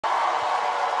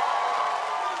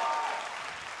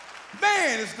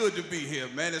Man, it's good to be here,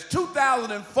 man. It's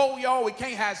 2004, y'all. We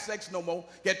can't have sex no more.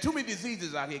 Got too many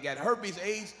diseases out here. Got herpes,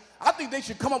 AIDS. I think they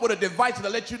should come up with a device to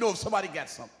let you know if somebody got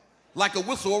something. Like a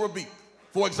whistle or a beep.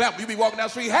 For example, you be walking down the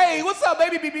street, hey, what's up,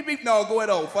 baby? Beep, beep, beep. No, go ahead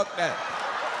on. Fuck that.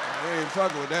 I ain't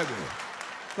fucking with that, man.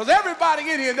 Because everybody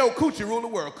in here know coochie rule the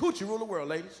world. Coochie rule the world,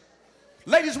 ladies.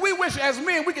 Ladies, we wish as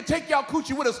men we could take y'all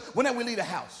coochie with us whenever we leave the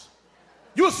house.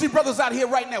 You'll see brothers out here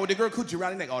right now with their girl coochie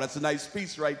around their neck. Oh, that's a nice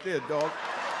piece right there, dog.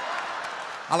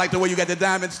 I like the way you got the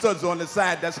diamond studs on the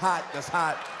side. That's hot, that's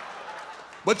hot.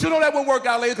 But you know that won't work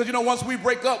out, ladies, because you know once we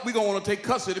break up, we gonna want to take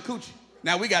custody of the coochie.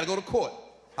 Now we gotta go to court.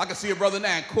 I can see a brother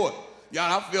now in court.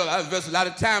 Y'all, I feel I invested a lot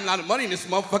of time, a lot of money in this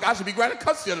motherfucker. I should be granted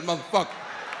custody of the motherfucker.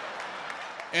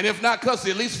 And if not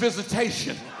custody, at least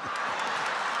visitation.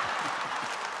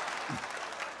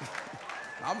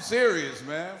 I'm serious,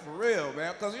 man, for real,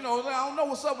 man. Because, you know, I don't know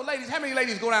what's up with ladies. How many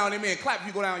ladies go down on their men? Clap if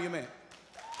you go down on your man.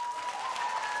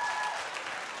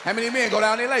 How many men go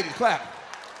down on their ladies? Clap.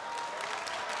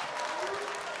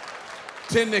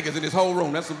 10 niggas in this whole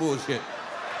room. That's some bullshit.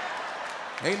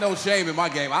 Ain't no shame in my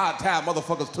game. I'll tie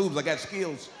motherfuckers' tubes. I got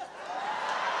skills.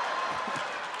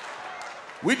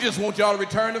 We just want y'all to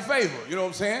return the favor. You know what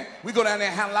I'm saying? We go down there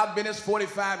and handle our business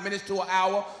 45 minutes to an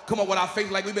hour. Come up with our face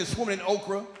like we've been swimming in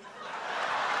okra.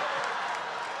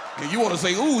 And you want to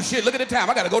say, ooh, shit, look at the time.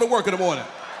 I got to go to work in the morning.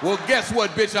 Well, guess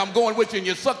what, bitch? I'm going with you and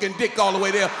you're sucking dick all the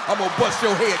way there. I'm going to bust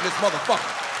your head in this motherfucker.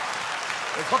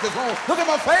 What the fuck is wrong? Look at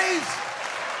my face.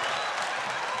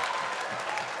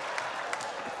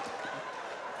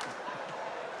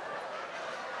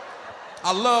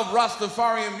 I love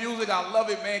Rastafarian music. I love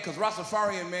it, man, because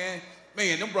Rastafarian, man,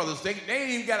 them brothers, they ain't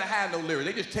even got to have no lyrics.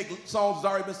 They just take songs that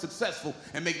already been successful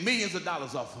and make millions of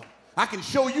dollars off of them. I can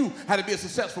show you how to be a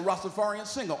successful Rastafarian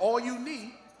singer. All you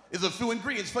need is a few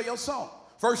ingredients for your song.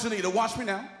 First, you need a Watch Me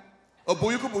Now, a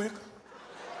Booyaka Booyaka,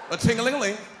 a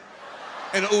Ting-a-ling-a-ling,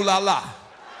 and a Ooh La La.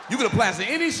 You can apply it to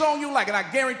any song you like, and I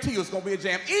guarantee you it's going to be a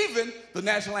jam. Even the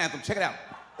national anthem. Check it out.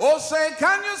 Oh, say,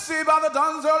 can you see by the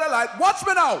dawn's early light? Watch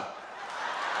me now.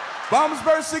 Bombs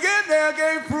bursting in there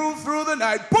gave proof through the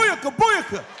night. Booyaka,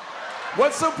 booyaka.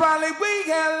 What so proudly we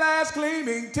can last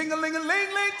gleaming.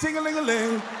 Ting-a-ling-a-ling-ling,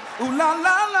 ting-a-ling-a-ling. Ooh la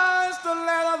la la, it's the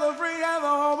land of the free and the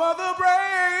home of the brave.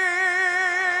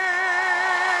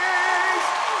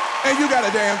 And you got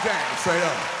a damn jam, straight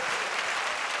up.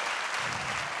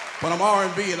 But I'm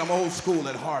R&B and I'm old school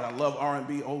at heart. I love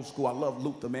R&B, old school. I love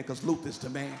Luther, man, because Luther's the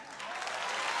man.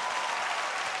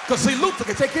 Because, see, Luther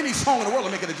can take any song in the world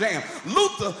and make it a jam.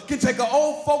 Luther can take an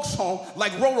old folk song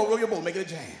like Row, Row, Row Your Boat, make it a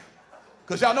jam.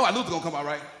 Because y'all know how Luther gonna come out,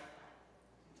 right?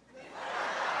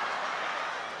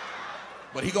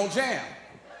 But he gonna jam.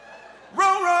 Row,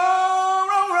 row,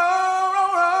 row, row, row,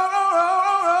 row, row,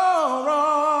 row, row, row.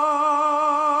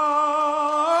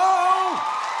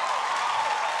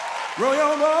 Row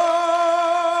your boat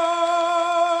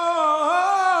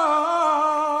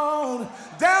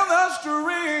down the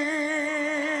stream.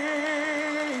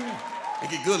 It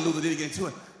get good, Luther, did he get into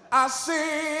it? I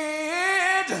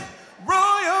said,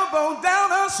 row your boat down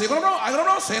the stream. I'm gonna row, I'm gonna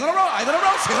row, I'm gonna row, I'm gonna row,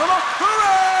 I'm gonna row.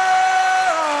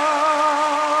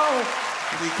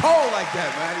 He cold like that,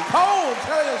 man. He cold.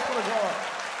 Tell you, it's gonna go up.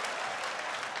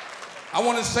 I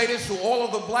want to say this to all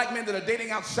of the black men that are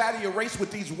dating outside of your race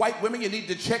with these white women. You need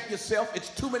to check yourself. It's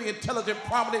too many intelligent,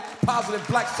 prominent, positive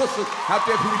black sisters out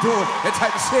there who be doing that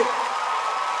type of shit.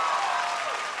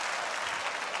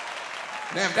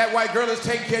 Now, if that white girl is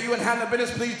taking care of you and handling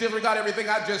business, please disregard everything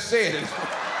I just said.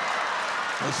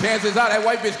 The chances are that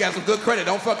white bitch got some good credit.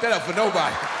 Don't fuck that up for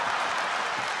nobody.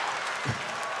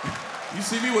 You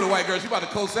see me with a white girl, she about to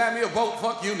co-sign me a vote.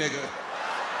 Fuck you, nigga.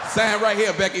 Sign right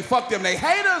here, Becky. Fuck them. They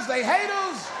haters. They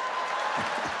haters.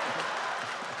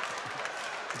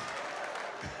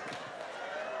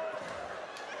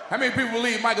 How many people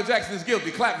believe Michael Jackson is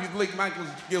guilty? Clap if you believe Michael's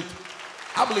guilty.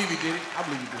 I believe he did it. I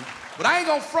believe he did it. But I ain't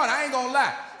gonna front. I ain't gonna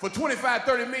lie. For 25,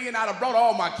 30 million, I'd have brought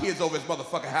all my kids over his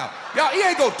motherfucking house. Y'all, he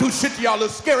ain't gonna do shit to y'all little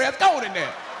scary ass. Throw it in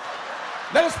there.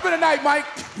 Let us spend the night, Mike.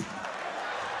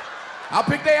 I'll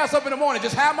pick their ass up in the morning.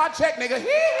 Just have my check, nigga.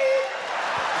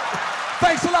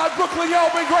 Thanks a lot, Brooklyn.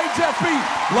 Y'all been great, Jeff B.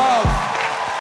 Love.